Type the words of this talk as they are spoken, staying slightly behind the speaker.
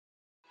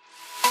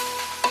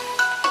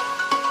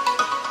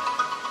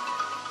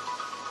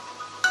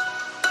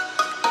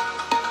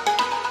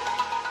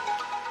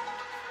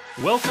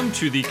Welcome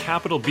to the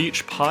Capitol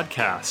Beach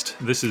podcast.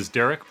 This is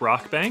Derek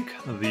Brockbank,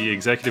 the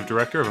Executive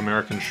Director of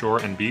American Shore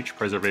and Beach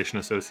Preservation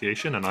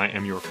Association, and I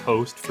am your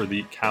host for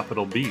the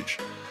Capitol Beach.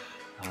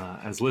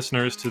 As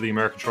listeners to the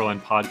American Shoreline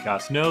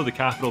podcast know, the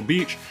Capitol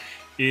Beach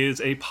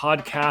is a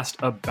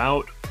podcast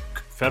about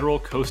federal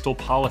coastal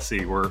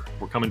policy. We're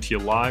coming to you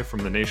live from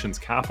the nation's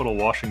capital,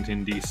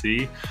 Washington,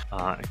 D.C.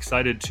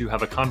 Excited to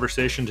have a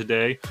conversation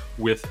today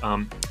with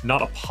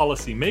not a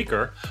policy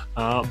maker,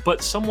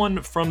 but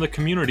someone from the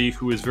community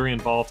who is very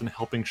involved in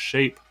helping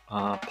shape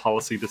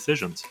policy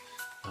decisions.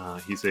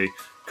 He's a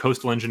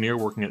coastal engineer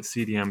working at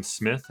CDM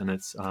Smith, and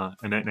it's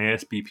an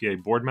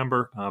ASBPA board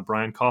member.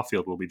 Brian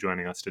Caulfield will be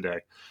joining us today.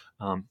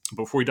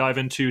 Before we dive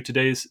into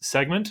today's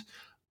segment,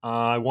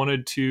 I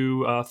wanted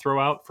to throw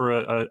out for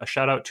a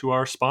shout out to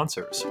our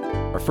sponsors.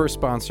 Our first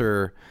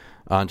sponsor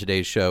on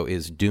today's show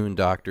is Dune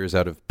Doctors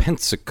out of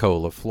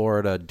Pensacola,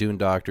 Florida. Dune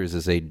Doctors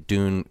is a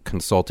dune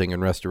consulting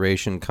and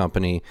restoration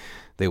company.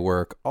 They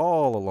work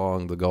all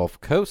along the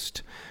Gulf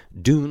Coast.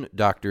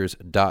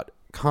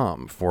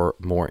 DuneDoctors.com for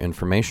more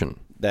information.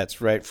 That's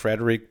right.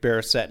 Frederique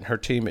Barrissette and her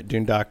team at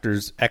Dune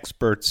Doctors,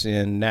 experts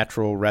in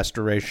natural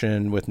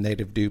restoration with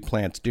native dew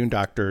plants. Dune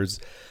Doctors.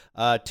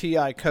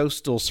 TI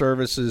Coastal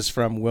Services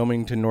from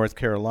Wilmington, North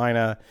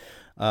Carolina,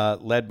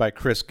 led by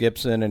Chris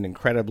Gibson, an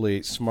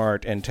incredibly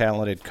smart and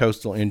talented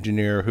coastal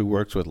engineer who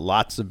works with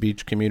lots of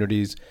beach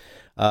communities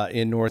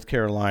in North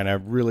Carolina.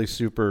 Really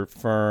super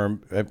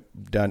firm,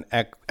 done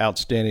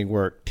outstanding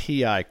work.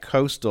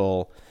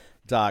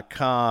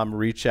 TICoastal.com.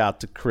 Reach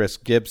out to Chris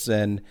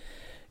Gibson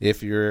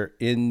if you're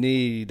in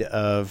need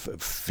of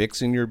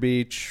fixing your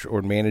beach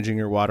or managing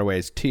your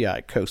waterways.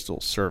 TI Coastal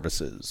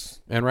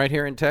Services. And right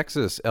here in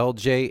Texas,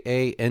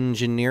 LJA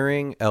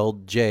Engineering,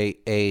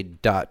 LJA.com.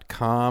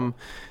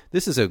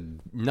 This is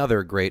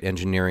another great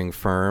engineering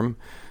firm.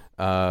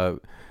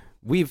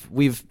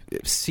 We've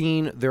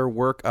seen their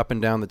work up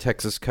and down the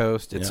Texas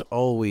coast. It's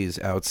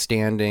always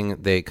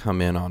outstanding. They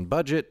come in on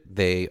budget.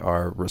 They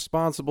are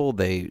responsible.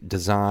 They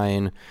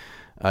design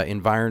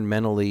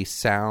environmentally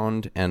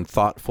sound and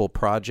thoughtful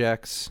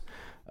projects.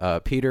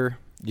 Peter?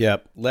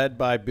 Yep. Led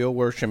by Bill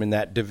Worsham in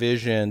that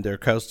division, their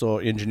coastal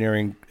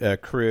engineering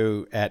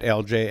crew at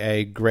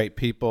LJA, great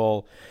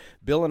people.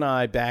 Bill and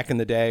I, back in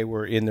the day,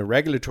 were in the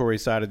regulatory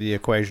side of the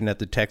equation at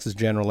the Texas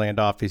General Land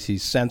Office.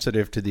 He's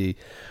sensitive to the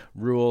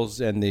rules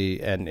and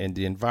the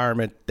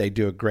environment. They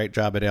do a great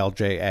job at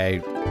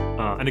LJA.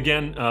 And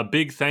again, a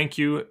big thank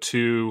you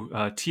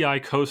to TI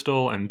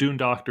Coastal and Dune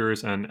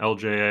Doctors and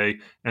LJA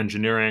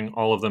Engineering.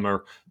 All of them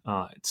are,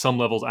 at some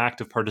levels,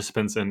 active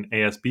participants in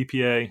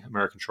ASBPA,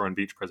 American Shore and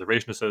Beach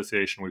Preservation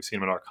Association. We've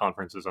seen them at our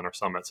conferences and our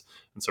summits.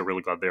 And so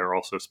really glad they are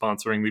also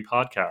sponsoring the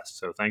podcast.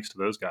 So thanks to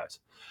those guys.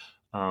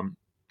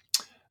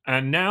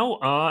 And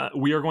now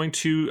we are going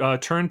to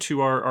turn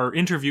to our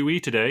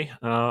interviewee today,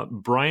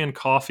 Brian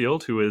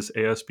Caulfield, who is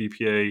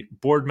ASBPA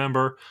board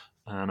member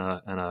and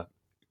a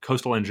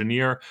coastal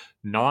engineer,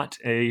 not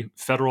a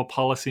federal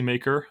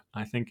policymaker,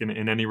 I think,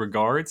 in any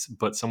regards,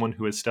 but someone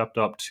who has stepped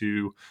up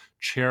to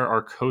chair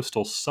our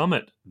coastal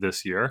summit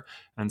this year.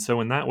 And so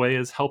in that way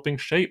is helping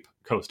shape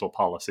coastal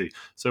policy.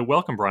 So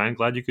welcome, Brian.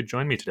 Glad you could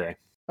join me today.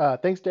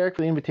 Thanks, Derek,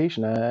 for the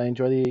invitation. I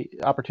enjoy the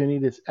opportunity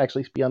to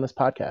actually be on this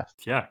podcast.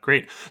 Yeah,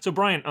 great. So,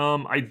 Brian,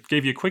 I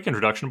gave you a quick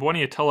introduction, but why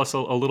don't you tell us a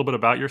little bit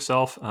about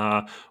yourself,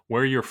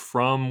 where you're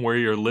from, where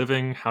you're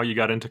living, how you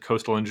got into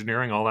coastal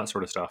engineering, all that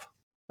sort of stuff.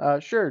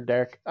 Sure,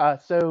 Derek.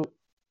 So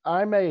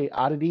I'm a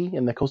oddity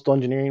in the coastal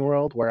engineering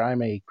world where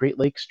I'm a Great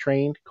Lakes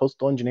trained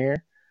coastal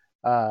engineer.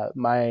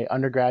 My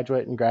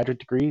undergraduate and graduate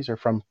degrees are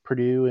from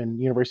Purdue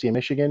and University of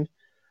Michigan.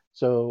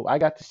 So I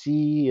got to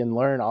see and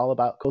learn all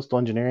about coastal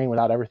engineering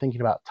without ever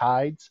thinking about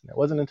tides. And it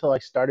wasn't until I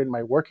started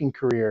my working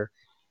career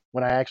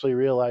when I actually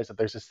realized that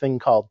there's this thing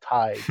called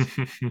tides.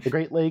 The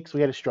Great Lakes,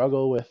 we had to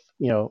struggle with,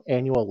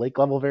 annual lake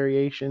level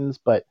variations,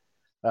 but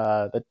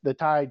the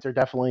tides are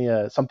definitely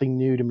something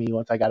new to me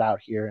once I got out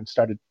here and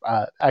started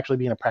actually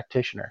being a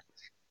practitioner.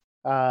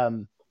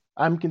 I'm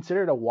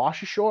considered a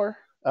wash ashore.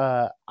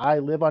 I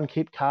live on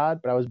Cape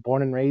Cod, but I was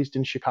born and raised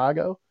in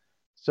Chicago.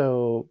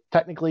 So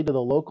technically to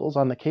the locals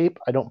on the Cape,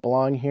 I don't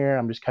belong here.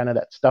 I'm just kind of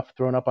that stuff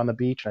thrown up on the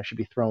beach and I should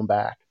be thrown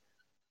back.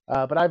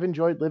 But I've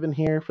enjoyed living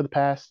here for the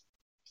past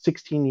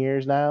 16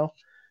 years now.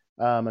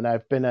 And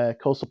I've been a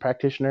coastal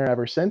practitioner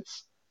ever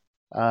since.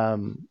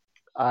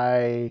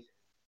 I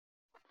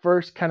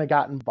first kind of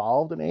got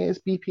involved in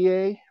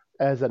ASBPA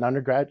as an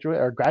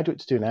undergraduate or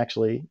graduate student,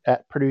 actually,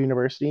 at Purdue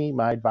University.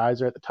 My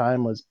advisor at the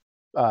time was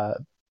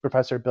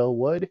Professor Bill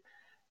Wood,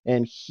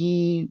 and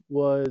he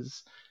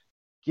was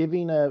he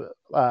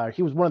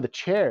was one of the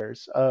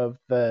chairs of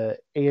the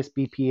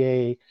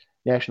ASBPA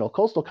National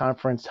Coastal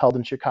Conference held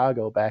in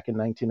Chicago back in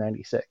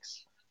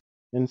 1996.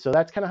 And so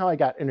that's kind of how I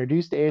got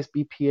introduced to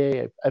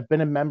ASBPA. I've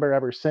been a member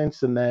ever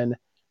since, and then,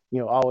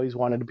 always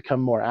wanted to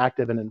become more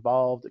active and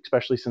involved,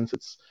 especially since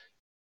it's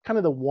kind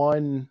of the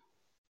one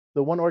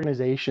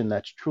organization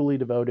that's truly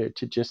devoted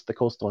to just the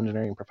coastal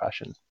engineering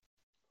profession.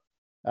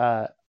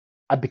 I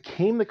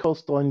became the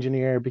coastal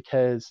engineer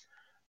because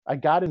I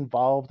got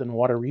involved in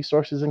water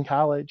resources in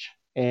college.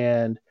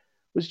 and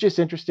was just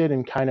interested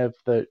in kind of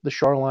the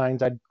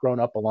shorelines. I'd grown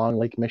up along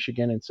Lake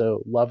Michigan, and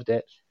so loved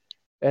it.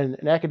 And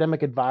an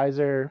academic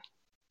advisor,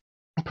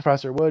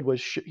 Professor Wood,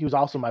 he was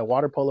also my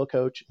water polo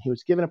coach. He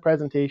was given a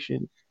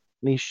presentation,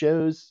 and he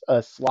shows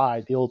a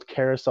slide, the old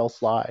carousel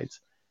slides.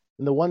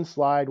 And the one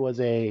slide was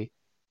it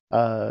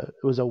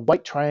was a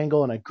white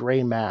triangle and a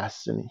gray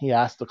mass. And he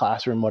asked the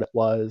classroom what it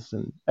was,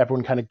 and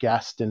everyone kind of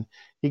guessed. And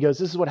he goes,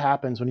 "This is what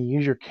happens when you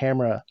use your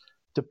camera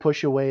to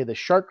push away the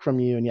shark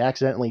from you and you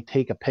accidentally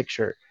take a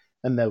picture.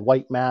 And the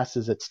white mass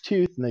is its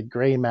tooth, and the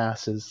gray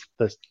mass is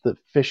the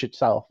fish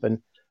itself."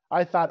 And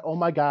I thought, oh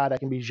my God, I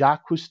can be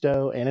Jacques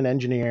Cousteau and an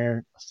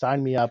engineer.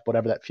 Sign me up,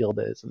 whatever that field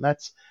is. And I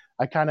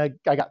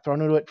got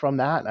thrown into it from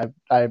that, and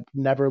I've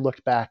never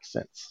looked back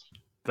since.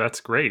 That's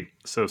great.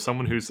 So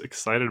someone who's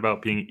excited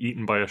about being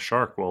eaten by a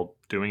shark while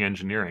doing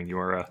engineering, you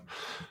are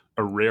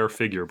a rare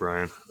figure,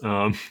 Brian.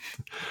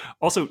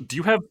 Also, do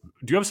you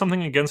have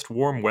something against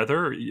warm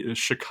weather?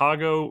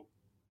 Chicago,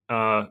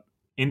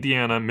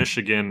 Indiana,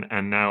 Michigan,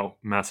 and now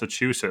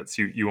Massachusetts.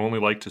 You only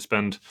like to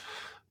spend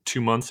 2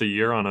 months a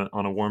year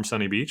on a warm,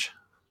 sunny beach?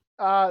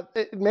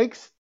 It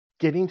makes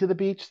getting to the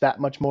beach that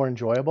much more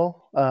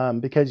enjoyable,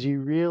 because you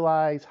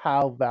realize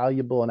how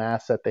valuable an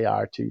asset they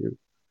are to you.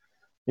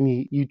 And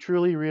you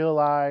truly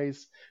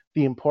realize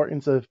the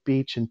importance of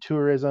beach and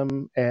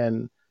tourism,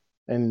 and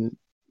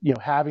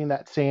having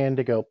that sand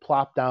to go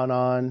plop down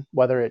on,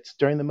 whether it's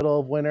during the middle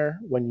of winter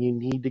when you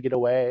need to get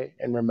away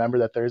and remember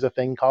that there's a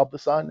thing called the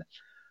sun,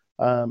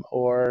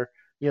 or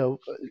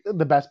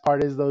the best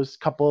part is those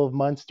couple of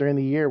months during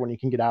the year when you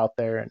can get out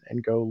there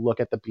and go look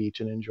at the beach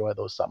and enjoy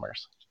those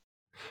summers.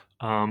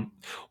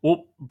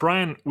 Well,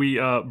 Brian, we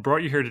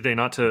brought you here today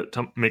not to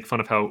make fun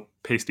of how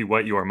pasty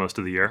white you are most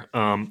of the year,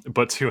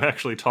 but to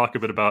actually talk a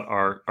bit about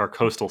our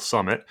Coastal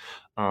Summit,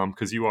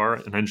 because you are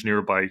an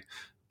engineer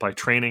by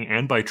training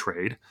and by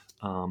trade,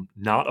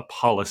 not a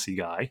policy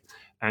guy.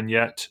 And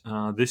yet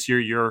this year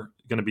you're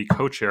going to be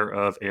co-chair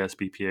of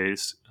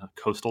ASBPA's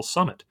Coastal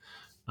Summit.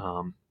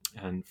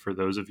 And for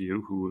those of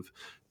you who have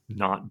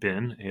not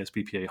been,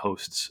 ASBPA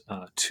hosts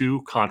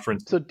 2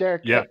 conferences. So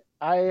Derek, yeah,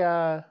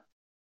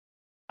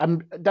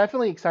 I'm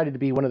definitely excited to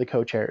be one of the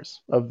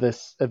co-chairs of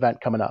this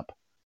event coming up.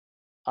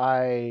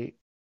 I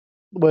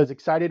was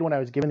excited when I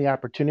was given the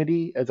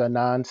opportunity as a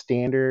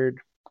non-standard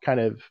kind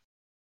of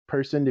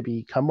person to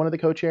become one of the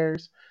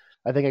co-chairs.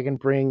 I think I can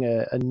bring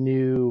a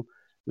new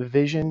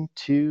vision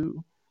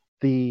to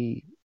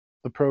the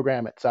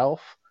program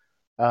itself.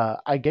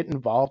 I get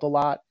involved a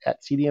lot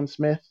at CDM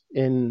Smith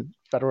in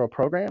federal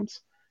programs.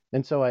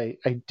 And so I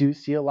do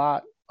see a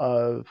lot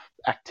of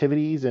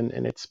activities, and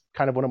it's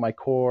kind of one of my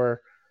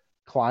core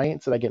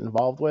clients that I get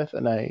involved with.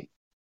 And I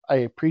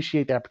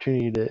appreciate the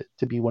opportunity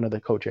to be one of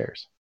the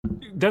co-chairs.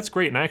 That's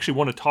great. And I actually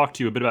want to talk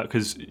to you a bit about,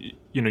 because,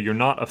 you're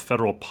not a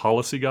federal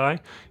policy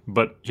guy,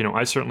 but,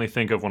 I certainly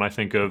think of, when I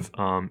think of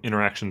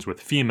interactions with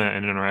FEMA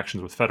and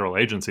interactions with federal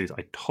agencies,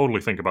 I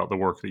totally think about the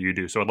work that you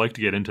do. So I'd like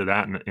to get into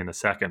that in a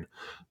second.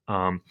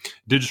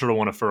 Did just sort of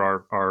want to, for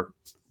our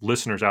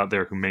listeners out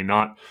there who may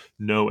not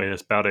know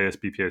about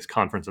ASBPA's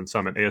conference and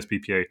summit,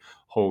 ASBPA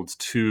holds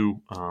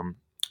two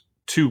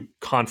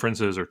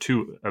conferences or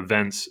 2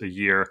 events a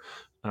year.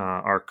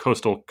 Our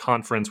Coastal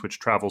Conference, which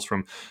travels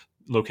from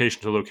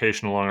location to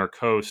location along our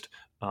coast.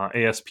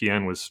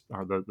 ASPN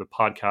the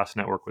podcast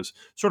network was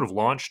sort of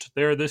launched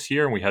there this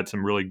year, and we had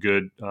some really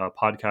good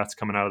podcasts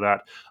coming out of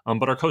that.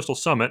 But our Coastal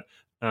Summit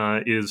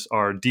is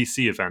our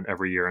DC event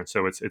every year, and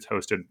so it's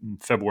hosted in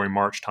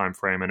February-March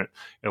timeframe, and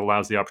it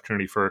allows the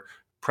opportunity for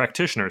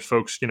practitioners,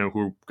 folks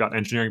who've got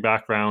engineering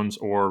backgrounds,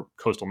 or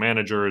coastal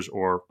managers,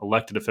 or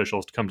elected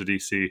officials, to come to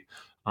DC,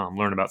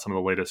 learn about some of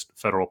the latest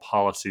federal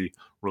policy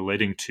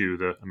relating to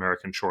the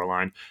American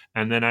shoreline,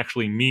 and then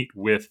actually meet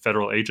with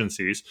federal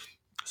agencies,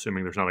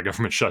 assuming there's not a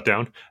government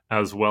shutdown,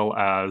 as well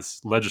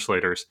as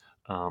legislators,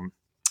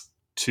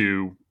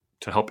 to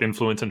help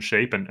influence and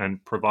shape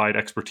and provide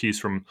expertise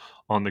from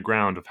on the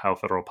ground of how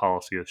federal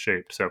policy is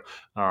shaped. So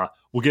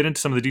we'll get into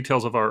some of the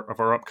details of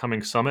our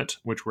upcoming summit,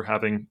 which we're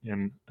having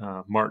in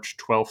March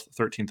 12th,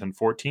 13th, and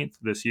 14th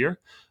this year.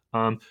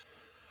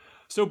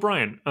 So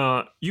Brian,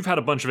 you've had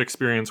a bunch of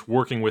experience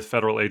working with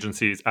federal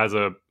agencies as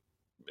a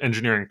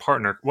engineering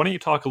partner. Why don't you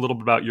talk a little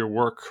bit about your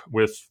work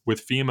with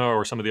FEMA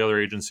or some of the other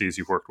agencies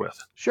you've worked with?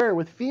 Sure.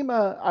 With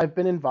FEMA, I've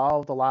been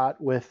involved a lot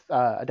with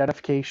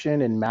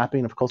identification and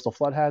mapping of coastal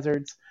flood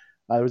hazards.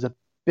 There was a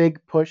big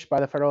push by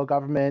the federal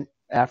government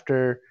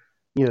after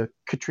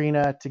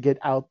Katrina to get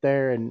out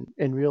there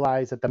and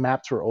realize that the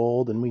maps were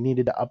old and we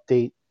needed to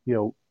update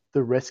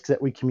the risks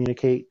that we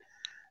communicate.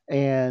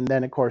 And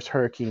then, of course,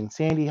 Hurricane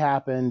Sandy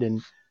happened,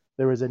 and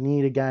there was a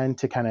need again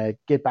to kind of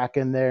get back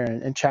in there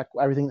and check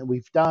everything that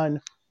we've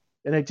done.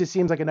 And it just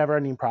seems like a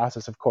never-ending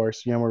process, of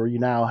course, where you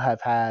now have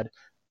had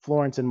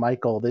Florence and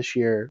Michael this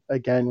year,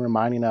 again,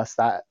 reminding us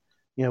that,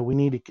 we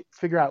need to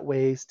figure out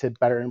ways to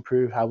better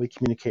improve how we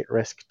communicate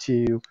risk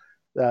to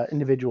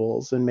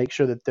individuals and make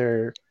sure that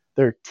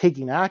they're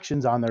taking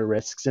actions on their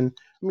risks. And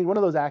I mean, one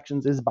of those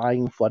actions is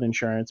buying flood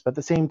insurance, but at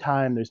the same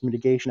time, there's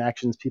mitigation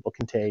actions people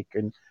can take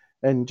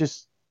and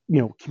just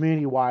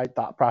community-wide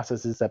thought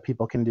processes that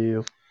people can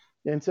do.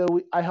 And so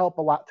I help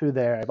a lot through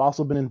there. I've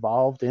also been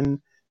involved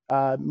in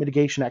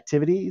mitigation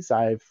activities.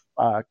 I've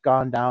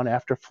gone down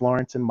after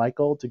Florence and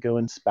Michael to go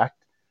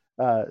inspect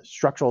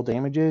structural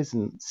damages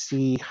and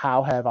see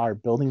how have our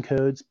building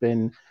codes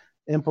been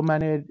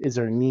implemented. Is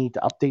there a need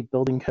to update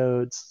building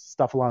codes,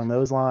 stuff along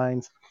those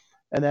lines?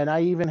 And then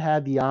I even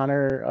had the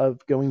honor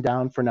of going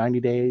down for 90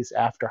 days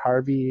after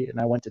Harvey, and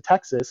I went to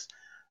Texas,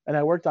 and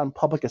I worked on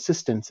public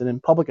assistance. And in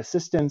public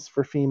assistance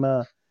for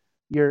FEMA,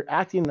 you're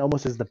acting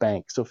almost as the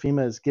bank. So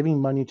FEMA is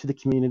giving money to the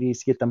communities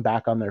to get them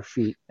back on their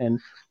feet. And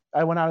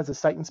I went out as a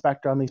site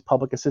inspector on these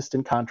public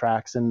assistant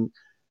contracts and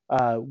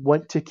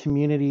went to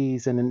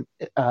communities and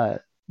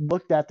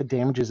looked at the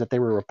damages that they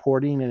were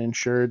reporting and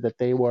ensured that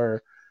they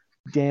were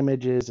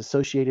damages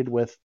associated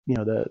with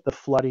the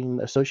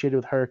flooding associated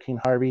with Hurricane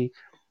Harvey,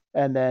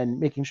 and then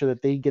making sure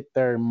that they get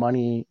their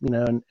money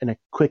in a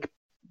quick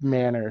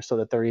manner so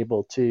that they're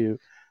able to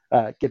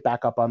get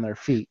back up on their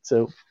feet.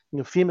 So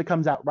FEMA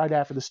comes out right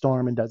after the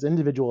storm and does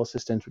individual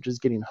assistance, which is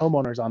getting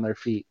homeowners on their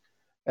feet,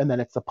 and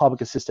then it's the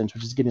public assistance,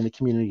 which is getting the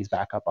communities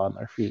back up on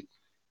their feet.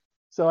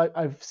 So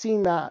I've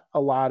seen that a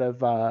lot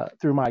of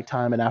through my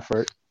time and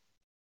effort.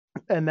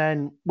 And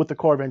then with the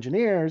Corps of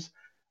Engineers,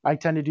 I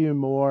tend to do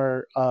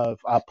more of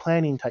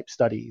planning type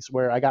studies,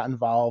 where I got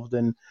involved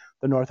in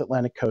the North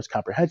Atlantic Coast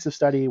Comprehensive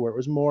Study, where it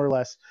was more or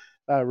less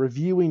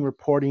reviewing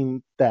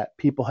reporting that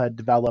people had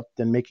developed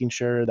and making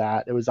sure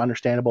that it was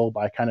understandable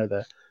by kind of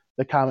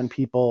the common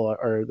people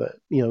or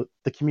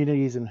the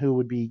communities and who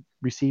would be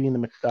receiving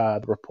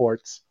the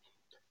reports.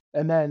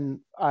 And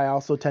then I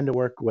also tend to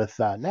work with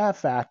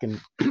NAVFAC,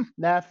 and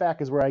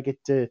NAVFAC is where I get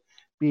to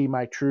be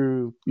my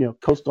true,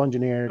 coastal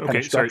engineer, kind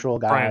of structural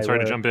guy. Brian, sorry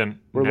to jump in.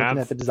 We're looking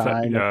at the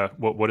design.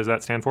 What does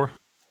that stand for?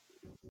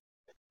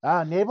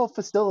 Naval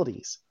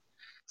Facilities.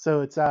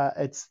 So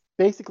it's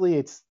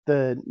basically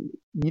the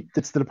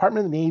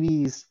Department of the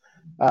Navy's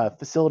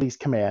Facilities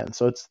Command.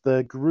 So it's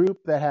the group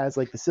that has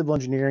like the civil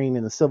engineering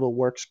and the civil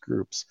works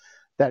groups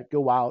that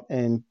go out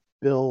and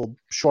build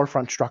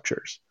shorefront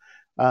structures.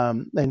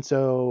 And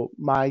so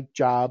my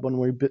job when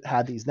we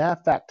had these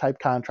NAVFAC type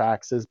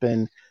contracts has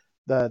been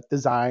the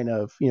design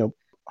of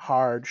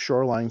hard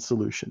shoreline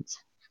solutions,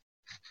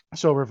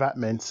 so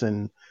revetments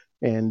and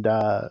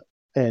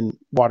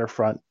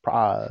waterfront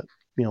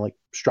like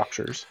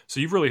structures. So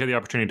you've really had the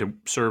opportunity to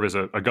serve as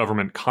a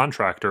government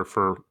contractor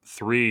for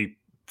three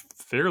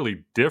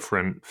fairly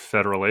different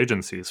federal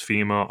agencies: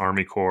 FEMA,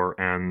 Army Corps,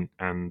 and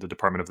the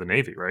Department of the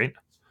Navy, right?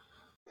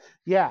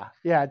 Yeah.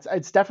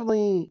 It's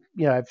definitely,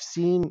 I've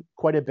seen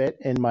quite a bit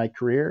in my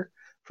career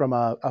from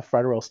a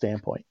federal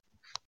standpoint.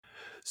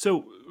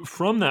 So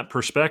from that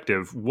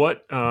perspective,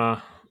 what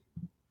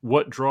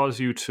draws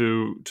you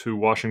to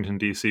Washington,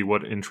 D.C.?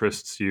 What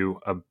interests you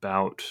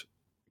about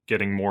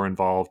getting more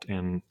involved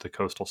in the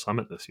Coastal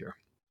Summit this year?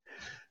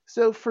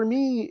 So for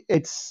me,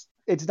 it's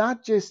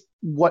not just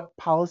what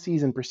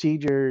policies and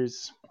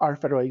procedures our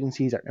federal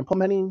agencies are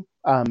implementing.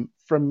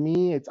 For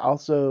me, it's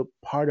also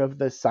part of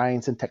the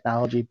science and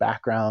technology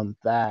background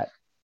that,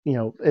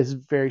 is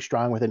very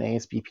strong within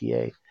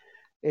ASBPA.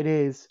 It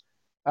is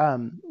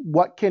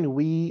what can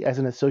we as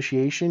an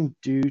association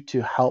do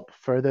to help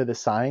further the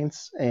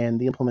science and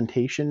the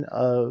implementation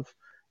of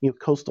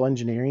coastal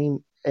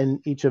engineering in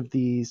each of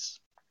these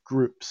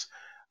groups.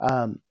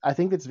 I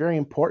think it's very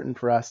important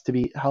for us to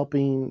be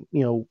helping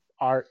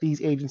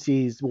these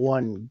agencies,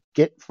 one,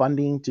 get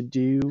funding to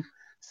do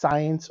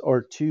science,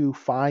 or two,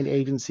 find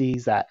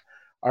agencies that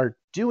are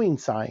doing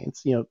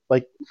science.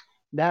 Like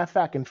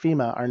NAVFAC and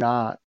FEMA are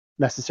not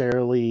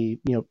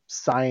necessarily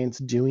science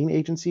doing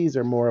agencies,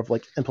 are more of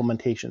like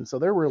implementation. So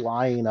they're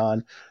relying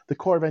on the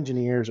Corps of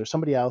Engineers or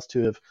somebody else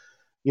to have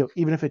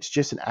even if it's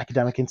just an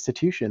academic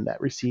institution that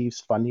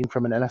receives funding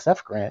from an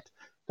NSF grant,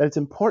 that it's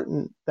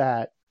important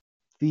that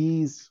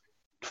these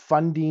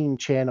funding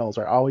channels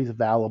are always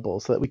available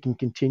so that we can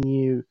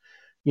continue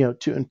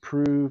to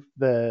improve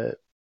the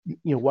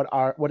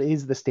what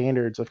is the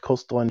standards of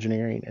coastal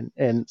engineering,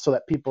 and so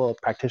that people,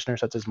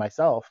 practitioners such as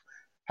myself,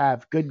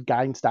 have good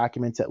guidance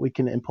documents that we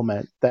can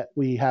implement, that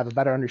we have a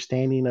better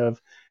understanding of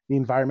the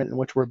environment in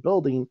which we're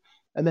building.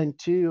 And then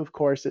two, of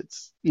course,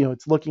 it's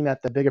looking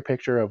at the bigger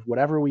picture of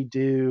whatever we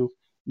do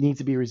needs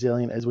to be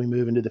resilient as we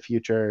move into the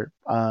future,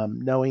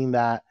 knowing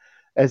that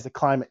as the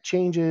climate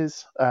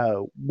changes,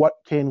 what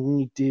can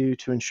we do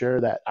to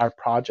ensure that our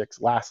projects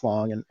last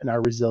long and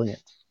are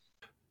resilient?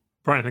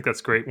 Brian, I think that's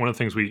great. One of the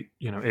things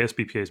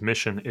ASBPA's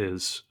mission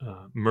is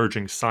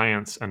merging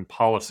science and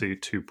policy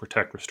to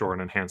protect, restore,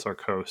 and enhance our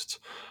coasts.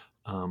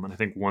 And I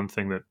think one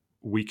thing that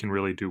we can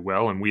really do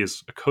well, and we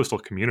as a coastal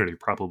community,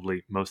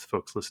 probably most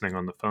folks listening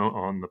on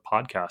the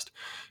podcast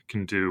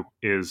can do,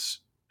 is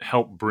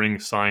help bring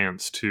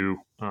science to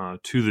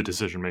the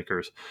decision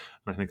makers.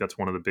 And I think that's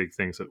one of the big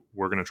things that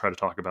we're going to try to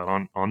talk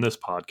about on this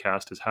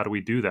podcast is how do we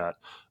do that?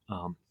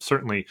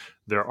 Certainly,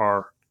 there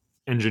are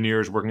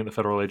engineers working at the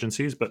federal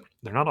agencies, but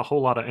there are not a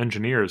whole lot of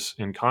engineers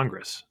in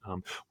Congress.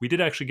 We did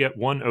actually get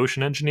one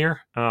ocean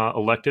engineer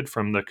elected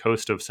from the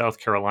coast of South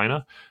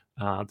Carolina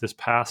this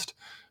past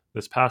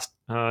this past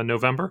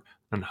November,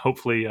 and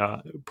hopefully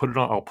I'll put it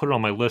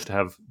on my list to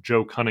have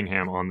Joe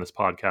Cunningham on this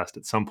podcast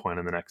at some point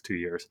in the next 2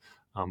 years.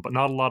 But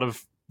not a lot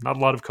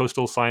of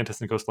coastal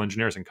scientists and coastal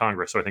engineers in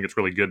Congress. So I think it's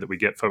really good that we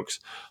get folks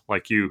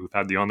like you who've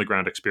had the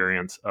on-the-ground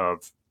experience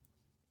of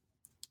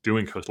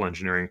doing coastal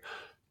engineering,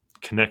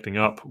 connecting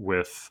up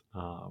with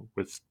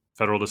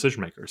federal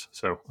decision makers.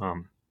 So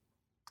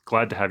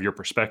glad to have your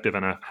perspective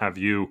and have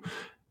you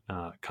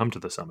come to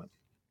the summit.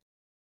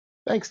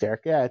 Thanks,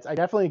 Derek. Yeah, I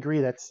definitely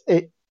agree. That's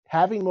it.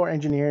 Having more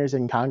engineers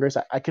in Congress.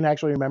 I can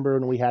actually remember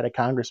when we had a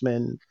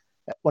congressman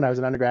when I was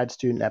an undergrad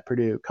student at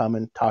Purdue come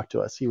and talk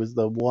to us. He was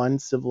the one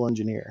civil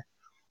engineer,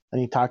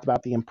 and he talked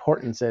about the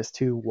importance as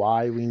to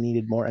why we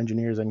needed more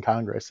engineers in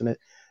Congress. And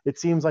it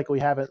seems like we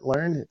haven't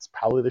learned. It's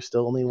probably there's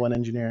still only one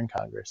engineer in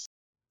Congress.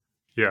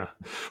 Yeah.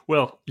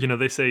 Well,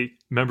 they say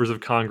members of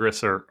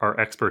Congress are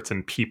experts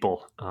in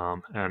people,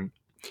 and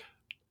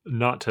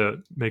not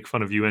to make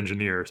fun of you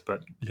engineers,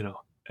 but,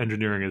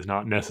 engineering is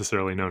not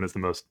necessarily known as the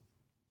most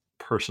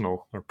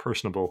personal or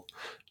personable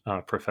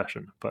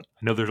profession, but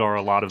I know there are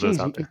a lot of those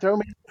out there. You throw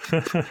me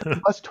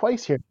us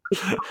twice here,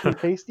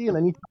 pasty, and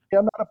then you tell me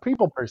I'm not a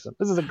people person.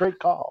 This is a great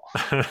call.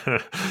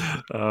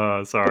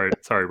 Sorry,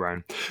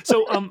 Brian.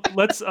 So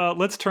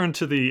let's turn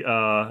to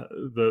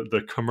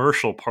the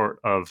commercial part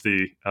of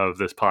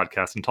this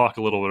podcast and talk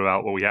a little bit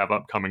about what we have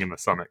upcoming in the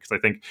summit, because I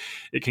think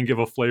it can give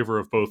a flavor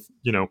of both,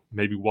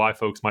 maybe why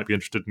folks might be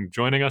interested in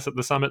joining us at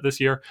the summit this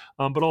year,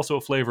 but also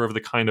a flavor of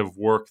the kind of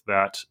work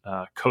that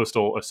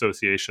coastal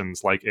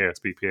associations like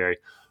ASBPA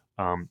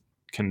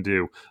can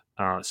do.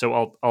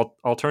 So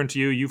I'll turn to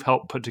you. You've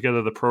helped put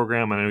together the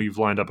program. I know you've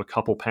lined up a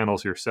couple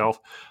panels yourself.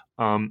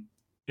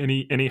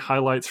 Any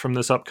highlights from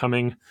this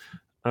upcoming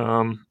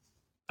summit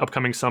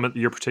that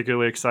you're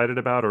particularly excited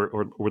about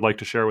or would like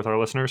to share with our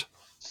listeners?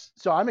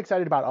 So I'm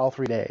excited about all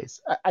 3 days.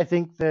 I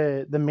think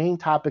the main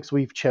topics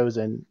we've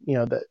chosen,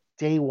 the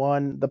day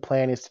one, the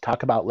plan is to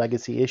talk about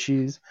legacy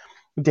issues.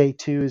 Day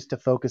 2 is to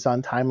focus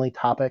on timely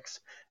topics.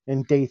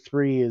 And day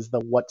 3 is the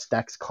what's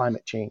next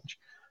climate change.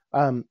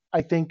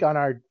 I think on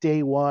our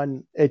day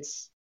 1,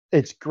 it's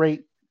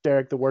great,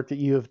 Derek, the work that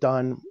you have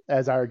done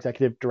as our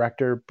executive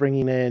director,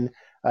 bringing in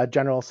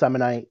General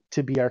Semonite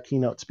to be our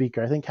keynote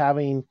speaker. I think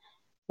having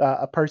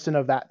a person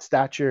of that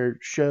stature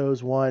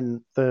shows,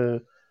 one,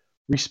 the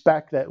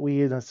respect that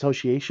we as an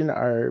association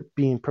are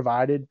being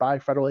provided by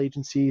federal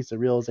agencies, the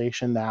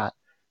realization that,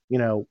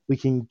 we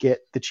can get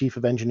the chief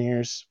of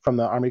engineers from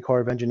the Army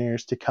Corps of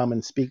Engineers to come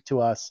and speak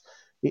to us.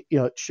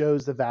 It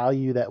shows the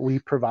value that we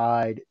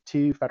provide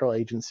to federal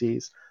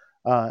agencies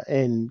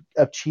in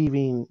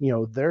achieving,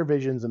 their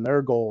visions and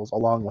their goals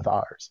along with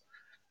ours.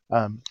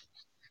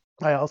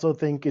 I also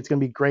think it's going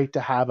to be great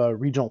to have a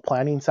regional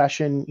planning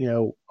session.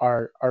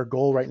 Our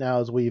goal right now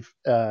is we've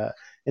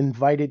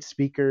invited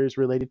speakers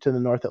related to the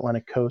North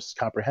Atlantic Coast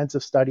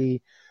Comprehensive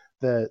Study,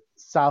 the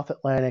South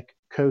Atlantic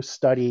Coast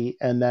Study,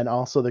 and then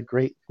also the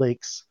Great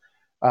Lakes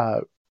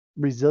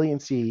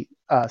Resiliency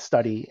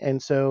Study.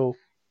 And so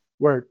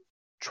we're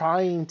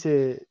trying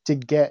to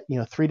get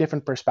 3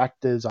 different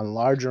perspectives on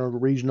larger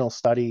regional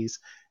studies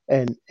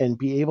and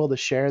be able to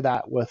share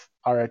that with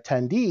our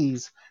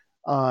attendees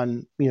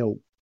on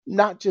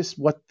not just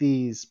what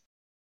these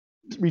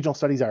regional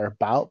studies are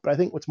about, but I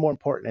think what's more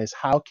important is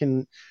how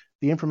can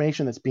the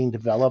information that's being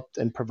developed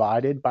and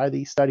provided by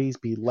these studies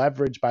be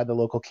leveraged by the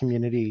local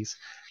communities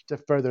to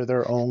further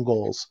their own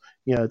goals.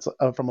 It's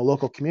from a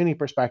local community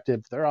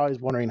perspective, they're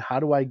always wondering, how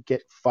do I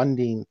get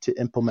funding to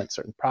implement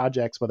certain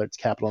projects, whether it's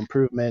capital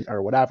improvement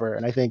or whatever.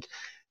 And I think,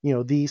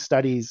 these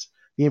studies,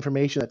 the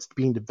information that's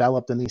being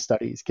developed in these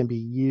studies can be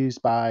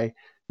used by,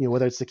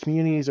 whether it's the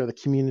communities or the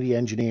community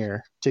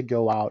engineer to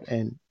go out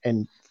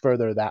and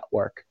further that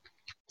work.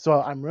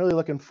 So I'm really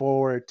looking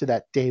forward to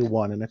that day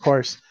 1. And of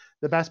course,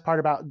 the best part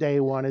about day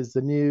 1 is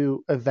the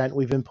new event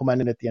we've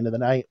implemented at the end of the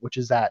night, which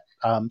is that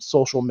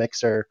social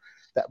mixer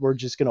that we're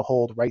just going to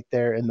hold right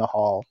there in the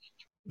hall.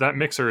 That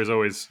mixer is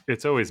always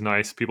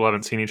nice. People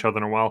haven't seen each other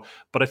in a while,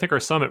 but I think our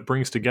summit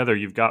brings together,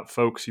 you've got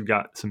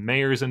some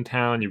mayors in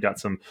town, you've got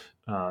some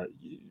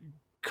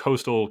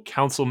coastal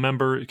council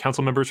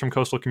members from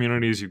coastal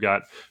communities, you've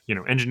got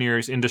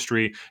engineers,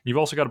 industry. You've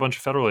also got a bunch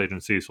of federal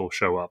agencies will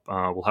show up.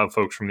 We'll have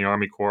folks from the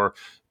Army Corps.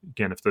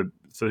 Again, if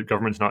the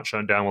government's not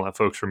shut down, we'll have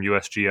folks from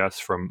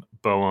USGS, from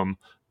BOEM,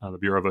 the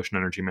Bureau of Ocean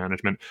Energy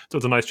Management. So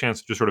it's a nice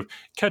chance to just sort of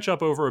catch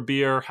up over a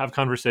beer, have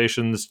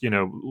conversations,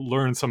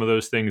 learn some of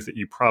those things that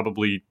you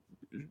probably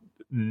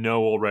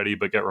know already,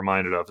 but get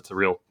reminded of. It's a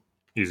real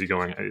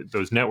easygoing.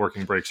 Those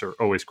networking breaks are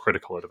always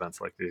critical at events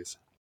like these.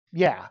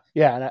 Yeah.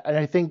 And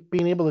I think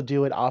being able to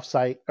do it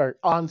offsite or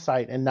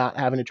on-site and not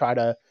having to try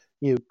to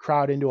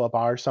crowd into a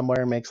bar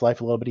somewhere makes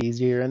life a little bit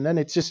easier. And then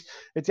it's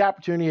the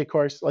opportunity, of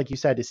course, like you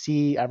said, to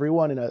see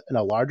everyone in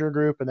a larger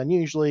group. And then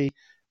usually,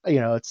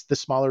 it's the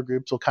smaller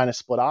groups will kind of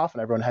split off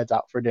and everyone heads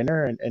out for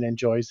dinner and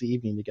enjoys the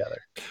evening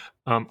together.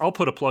 I'll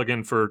put a plug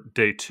in for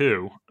day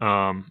 2.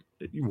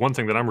 One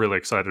thing that I'm really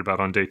excited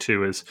about on day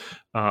 2 is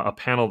a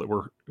panel that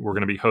we're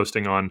going to be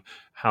hosting on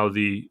how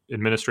the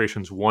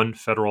administration's one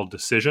federal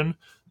decision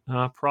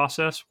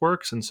process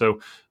works. And so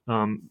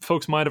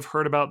folks might have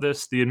heard about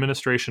this. The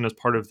administration, as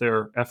part of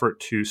their effort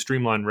to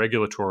streamline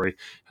regulatory,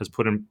 has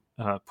put out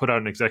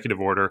an executive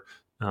order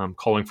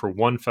calling for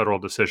one federal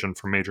decision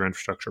for major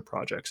infrastructure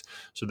projects.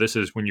 So this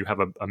is when you have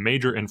a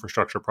major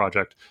infrastructure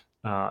project,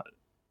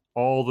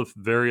 all the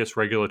various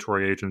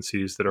regulatory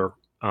agencies that are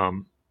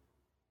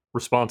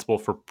responsible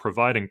for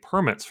providing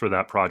permits for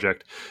that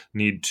project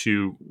need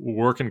to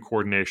work in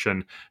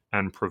coordination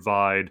and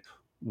provide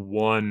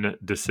one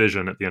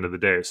decision at the end of the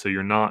day. So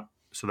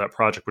that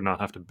project would not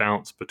have to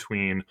bounce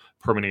between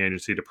permitting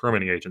agency to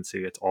permitting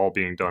agency. It's all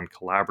being done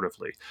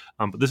collaboratively.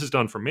 But this is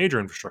done for major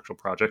infrastructure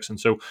projects. And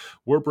so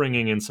we're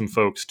bringing in some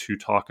folks to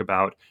talk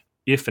about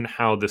if and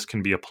how this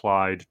can be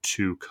applied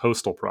to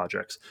coastal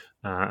projects.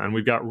 And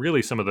we've got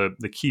really some of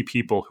the key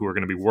people who are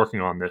going to be working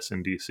on this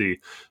in DC.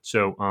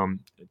 So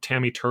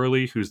Tammy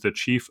Turley, who's the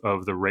chief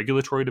of the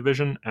regulatory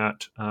division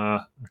at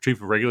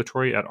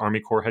Army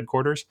Corps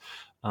headquarters,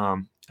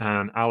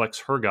 and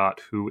Alex Hergott,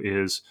 who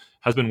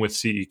has been with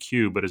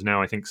CEQ, but is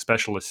now, I think,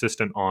 special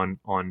assistant on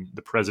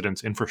the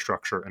president's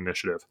infrastructure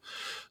initiative.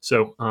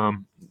 So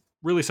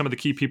really some of the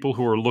key people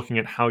who are looking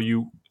at how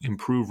you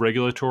improve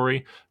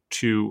regulatory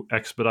to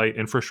expedite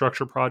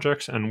infrastructure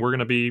projects, and we're going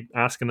to be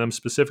asking them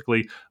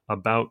specifically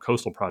about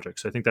coastal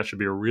projects. I think that should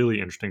be a really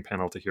interesting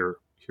panel to hear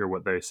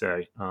what they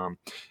say.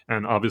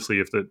 And obviously,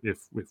 if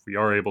we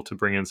are able to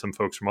bring in some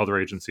folks from other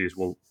agencies,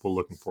 we're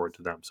looking forward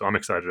to them. So I'm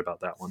excited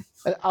about that one.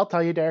 I'll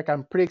tell you, Derek,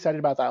 I'm pretty excited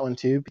about that one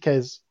too,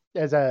 because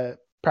as a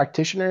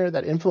practitioner,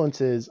 that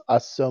influences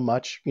us so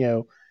much.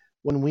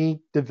 When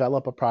we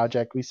develop a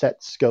project, we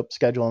set scope,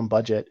 schedule, and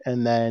budget,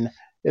 and then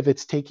if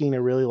it's taking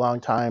a really long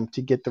time to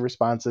get the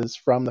responses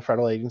from the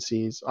federal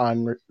agencies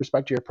on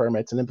respect to your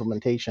permits and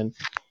implementation,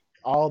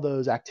 all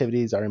those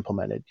activities are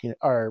implemented,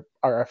 are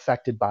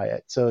affected by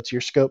it. So it's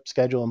your scope,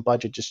 schedule, and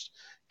budget just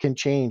can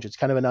change. It's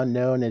kind of an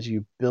unknown as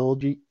you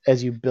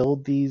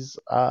build these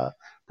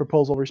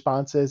proposal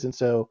responses. And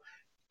so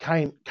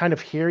kind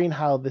of hearing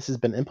how this has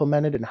been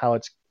implemented and how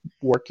it's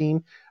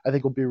working, I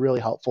think will be really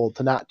helpful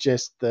to not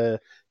just the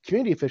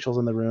community officials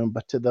in the room,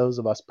 but to those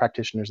of us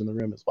practitioners in the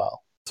room as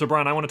well. So,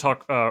 Brian, I want to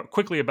talk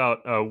quickly about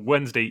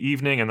Wednesday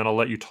evening, and then I'll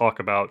let you talk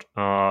about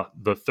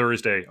the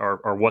Thursday,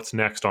 or what's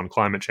next on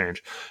climate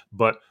change.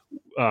 But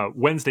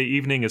Wednesday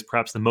evening is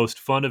perhaps the most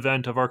fun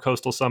event of our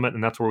Coastal Summit,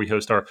 and that's where we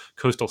host our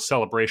Coastal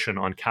Celebration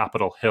on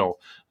Capitol Hill.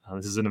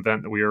 This is an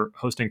event that we are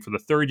hosting for the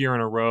third year in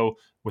a row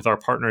with our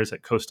partners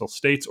at Coastal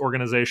States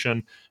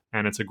Organization,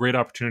 and it's a great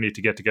opportunity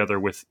to get together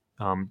with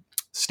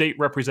state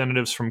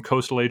representatives from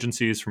coastal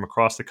agencies from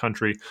across the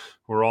country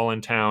who are all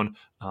in town.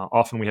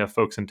 Often we have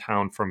folks in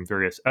town from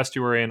various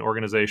estuarine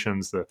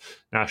organizations. The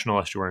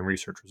National Estuarine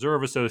Research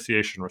Reserve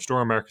Association, Restore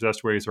America's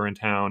Estuaries are in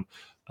town.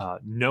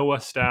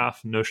 NOAA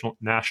staff,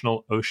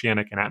 National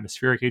Oceanic and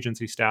Atmospheric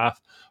Agency staff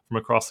from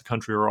across the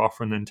country are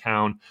often in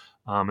town.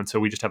 And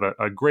so we just have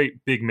a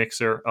great big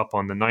mixer up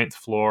on the 9th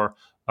floor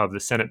of the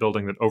Senate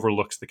building that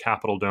overlooks the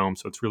Capitol Dome.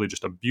 So it's really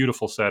just a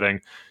beautiful setting.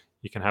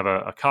 You can have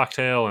a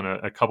cocktail and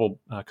a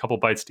couple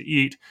bites to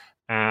eat,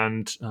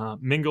 and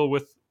mingle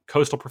with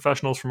coastal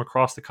professionals from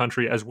across the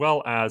country, as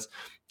well as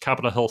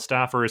Capitol Hill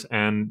staffers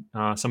and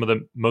some of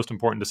the most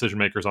important decision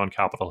makers on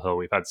Capitol Hill.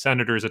 We've had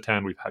senators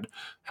attend, we've had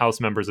House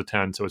members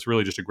attend, so it's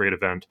really just a great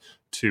event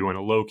to, in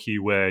a low-key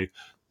way,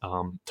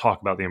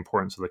 talk about the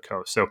importance of the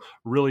coast. So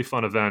really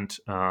fun event,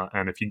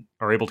 and if you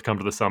are able to come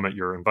to the summit,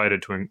 you're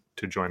invited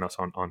to join us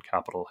on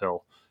Capitol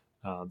Hill,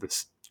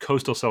 this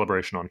coastal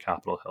celebration on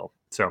Capitol Hill.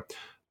 So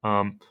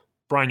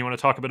Brian, you want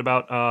to talk a bit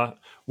about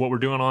what we're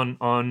doing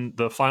on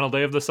the final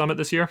day of the summit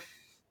this year?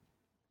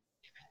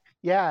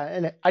 Yeah,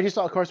 and I just,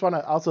 of course, want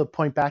to also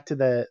point back to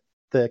the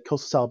coastal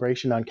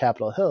celebration on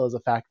Capitol Hill is the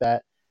fact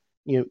that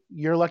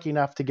you're lucky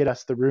enough to get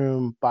us the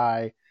room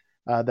by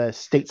the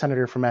state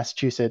senator from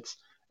Massachusetts,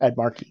 Ed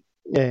Markey.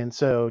 And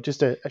so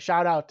just a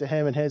shout out to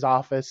him and his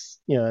office,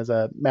 as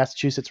a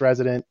Massachusetts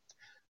resident,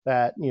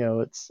 that,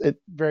 it's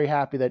very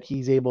happy that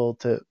he's able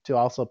to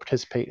also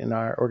participate in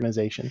our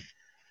organization.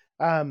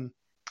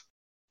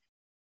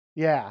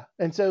 Yeah.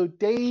 And so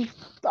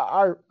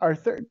our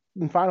third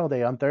and final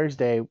day on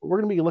Thursday, we're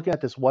going to be looking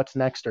at this what's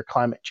next or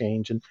climate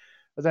change. And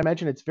as I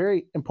mentioned, it's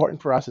very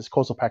important for us as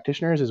coastal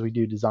practitioners as we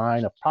do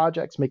design of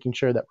projects, making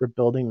sure that we're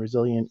building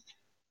resilient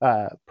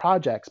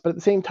projects. But at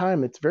the same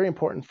time, it's very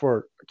important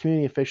for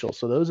community officials,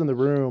 so those in the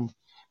room,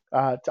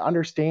 to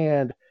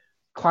understand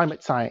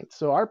climate science.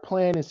 So our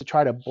plan is to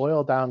try to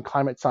boil down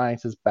climate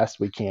science as best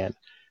we can.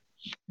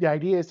 The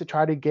idea is to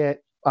try to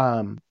get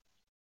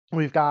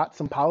we've got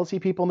some policy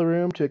people in the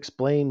room to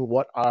explain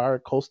what are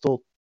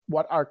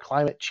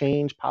climate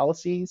change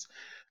policies.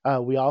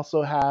 We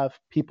also have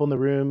people in the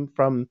room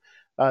from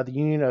the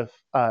Union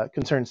of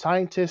Concerned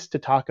Scientists to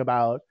talk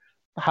about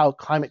how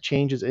climate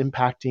change is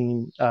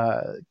impacting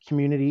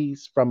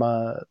communities from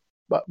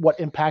what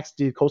impacts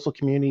do coastal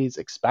communities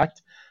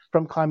expect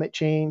from climate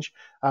change.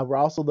 We're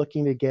also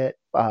looking to get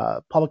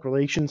public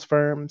relations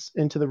firms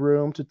into the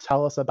room to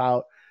tell us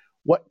about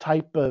what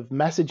type of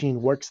messaging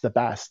works the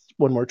best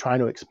when we're trying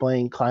to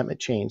explain climate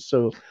change.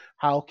 So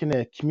how can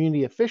a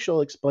community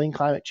official explain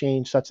climate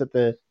change such that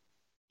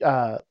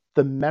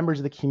the members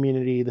of the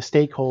community, the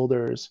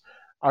stakeholders,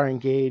 are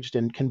engaged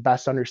and can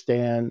best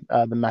understand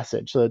the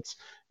message. So it's,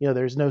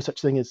 there's no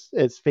such thing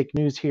as fake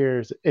news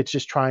here. It's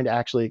just trying to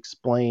actually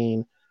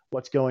explain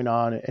what's going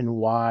on and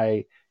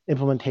why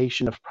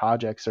implementation of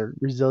projects or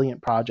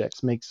resilient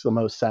projects makes the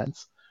most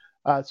sense.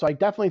 So I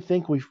definitely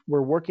think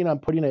we're working on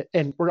putting it,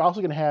 and we're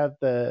also going to have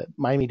the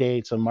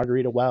Miami-Dade, so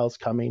Margarita Wells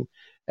coming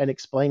and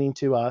explaining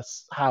to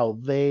us how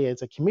they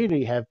as a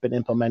community have been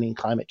implementing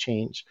climate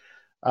change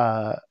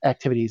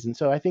activities. And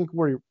so I think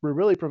we're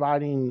really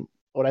providing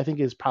what I think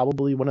is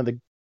probably one of the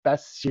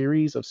best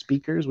series of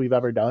speakers we've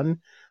ever done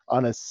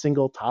on a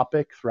single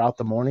topic throughout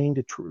the morning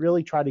to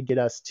really try to get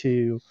us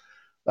to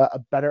a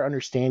better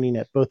understanding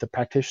at both the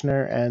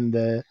practitioner and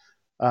the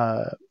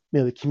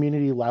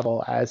community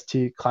level as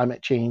to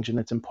climate change and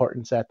its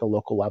importance at the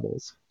local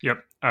levels.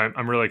 Yep.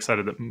 I'm really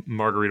excited that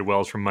Margarita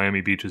Wells from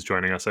Miami Beach is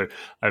joining us.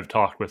 I've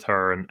talked with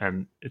her,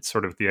 and it's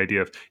sort of the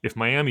idea of if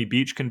Miami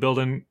Beach can build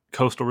in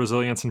coastal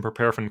resilience and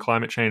prepare for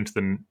climate change,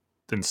 then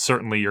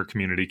certainly your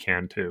community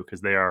can too,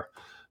 because they're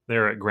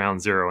at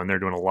ground zero and they're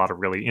doing a lot of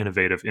really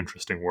innovative,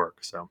 interesting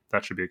work. So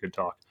that should be a good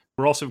talk.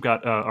 We're also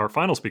got our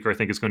final speaker, I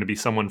think, is going to be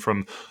someone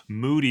from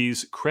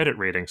Moody's Credit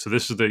Rating. So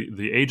this is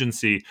the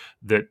agency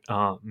that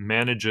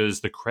manages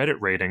the credit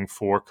rating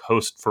for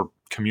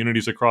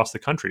communities across the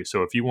country.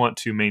 So if you want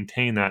to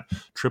maintain that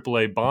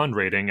AAA bond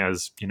rating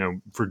as,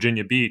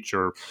 Virginia Beach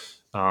or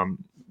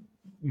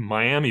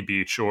Miami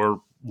Beach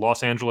or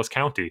Los Angeles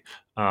County,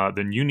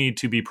 then you need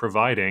to be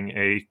providing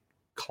a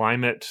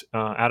climate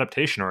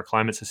adaptation or a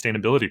climate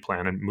sustainability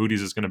plan. And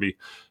Moody's is going to be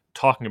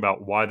talking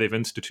about why they've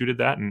instituted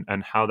that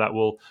and how that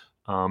will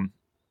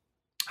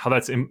how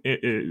that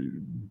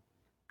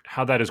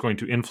is going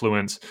to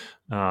influence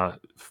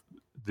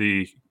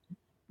the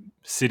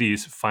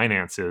city's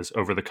finances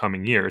over the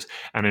coming years.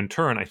 And in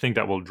turn, I think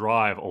that will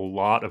drive a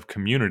lot of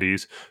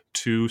communities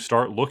to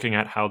start looking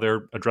at how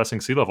they're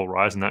addressing sea level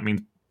rise. And that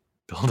means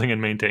building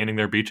and maintaining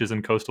their beaches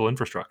and coastal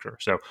infrastructure.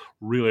 So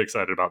really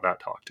excited about that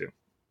talk too.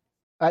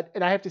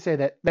 And I have to say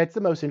that that's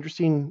the most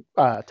interesting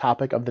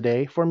topic of the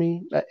day for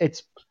me.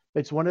 It's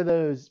one of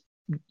those,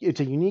 it's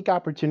a unique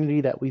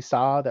opportunity that we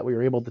saw that we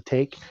were able to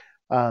take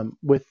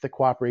with the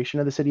cooperation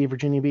of the city of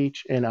Virginia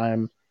Beach. And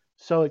I'm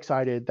so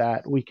excited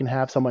that we can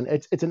have someone,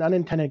 it's an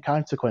unintended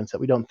consequence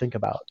that we don't think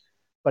about,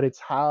 but it's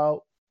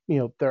how,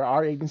 there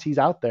are agencies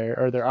out there,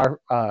 or there are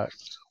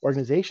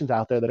organizations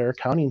out there that are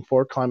accounting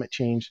for climate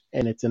change,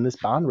 and it's in this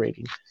bond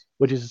rating,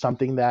 which is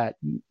something that,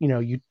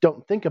 you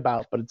don't think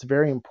about, but it's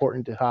very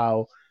important to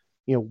how,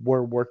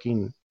 we're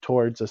working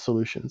towards the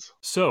solutions.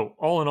 So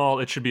all in all,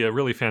 it should be a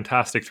really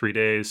fantastic 3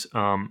 days.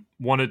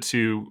 Wanted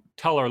to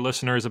tell our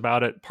listeners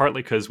about it,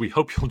 partly because we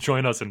hope you'll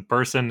join us in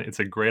person. It's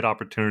a great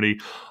opportunity.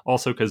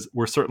 Also because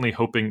we're certainly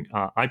hoping,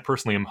 I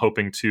personally am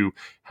hoping to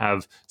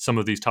have some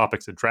of these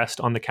topics addressed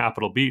on the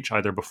Capitol Beach,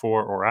 either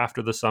before or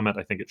after the summit.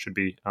 I think it should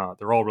be,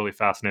 they're all really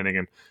fascinating,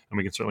 and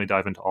we can certainly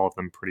dive into all of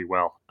them pretty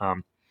well.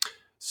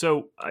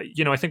 So,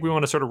 I think we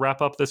want to sort of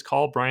wrap up this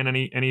call. Brian,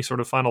 any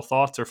sort of final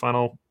thoughts or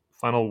final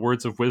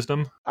words of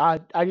wisdom?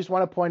 I just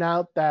want to point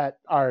out that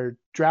our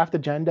draft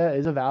agenda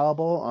is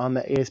available on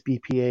the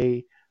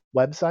ASBPA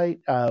website.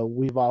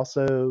 We've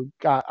also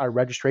got our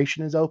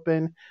registration is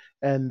open,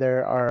 and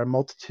there are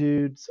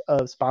multitudes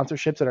of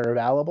sponsorships that are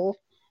available.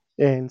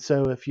 And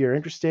so if you're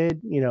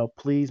interested,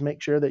 please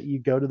make sure that you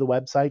go to the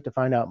website to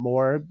find out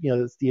more.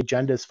 The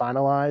agenda is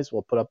finalized.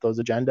 We'll put up those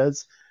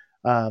agendas.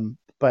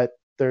 But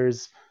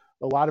there's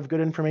a lot of good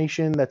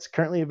information that's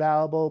currently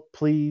available.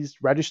 Please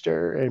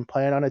register and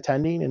plan on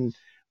attending. And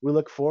we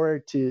look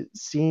forward to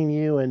seeing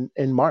you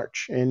in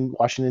March in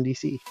Washington,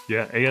 D.C.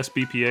 Yeah,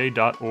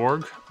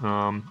 asbpa.org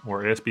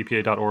or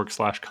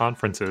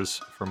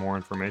asbpa.org/conferences for more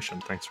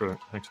information. Thanks for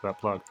that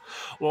plug.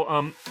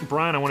 Well,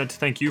 Brian, I wanted to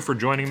thank you for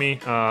joining me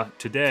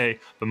today,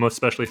 but most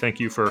especially thank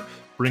you for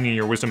bringing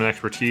your wisdom and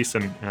expertise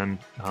and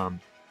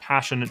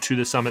passion to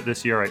the summit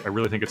this year. I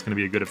really think it's going to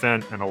be a good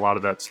event, and a lot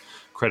of that's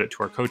credit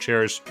to our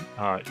co-chairs,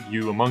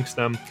 you amongst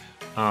them.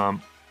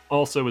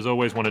 Also, as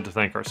always, wanted to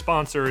thank our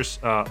sponsors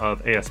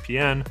of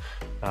ASPN.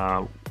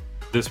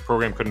 This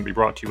program couldn't be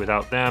brought to you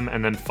without them.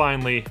 And then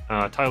finally,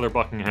 Tyler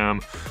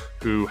Buckingham,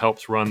 who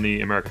helps run the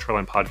American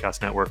Shoreline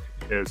Podcast Network,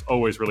 is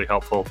always really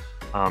helpful.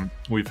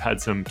 We've had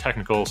some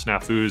technical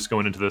snafus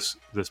going into this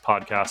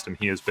podcast, and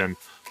he has been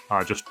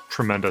just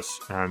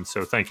tremendous. And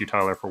so thank you,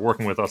 Tyler, for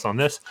working with us on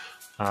this.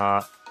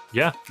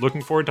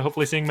 Looking forward to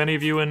hopefully seeing many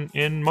of you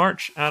in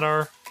March at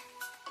our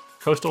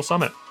Coastal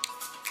Summit.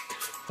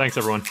 Thanks,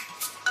 everyone.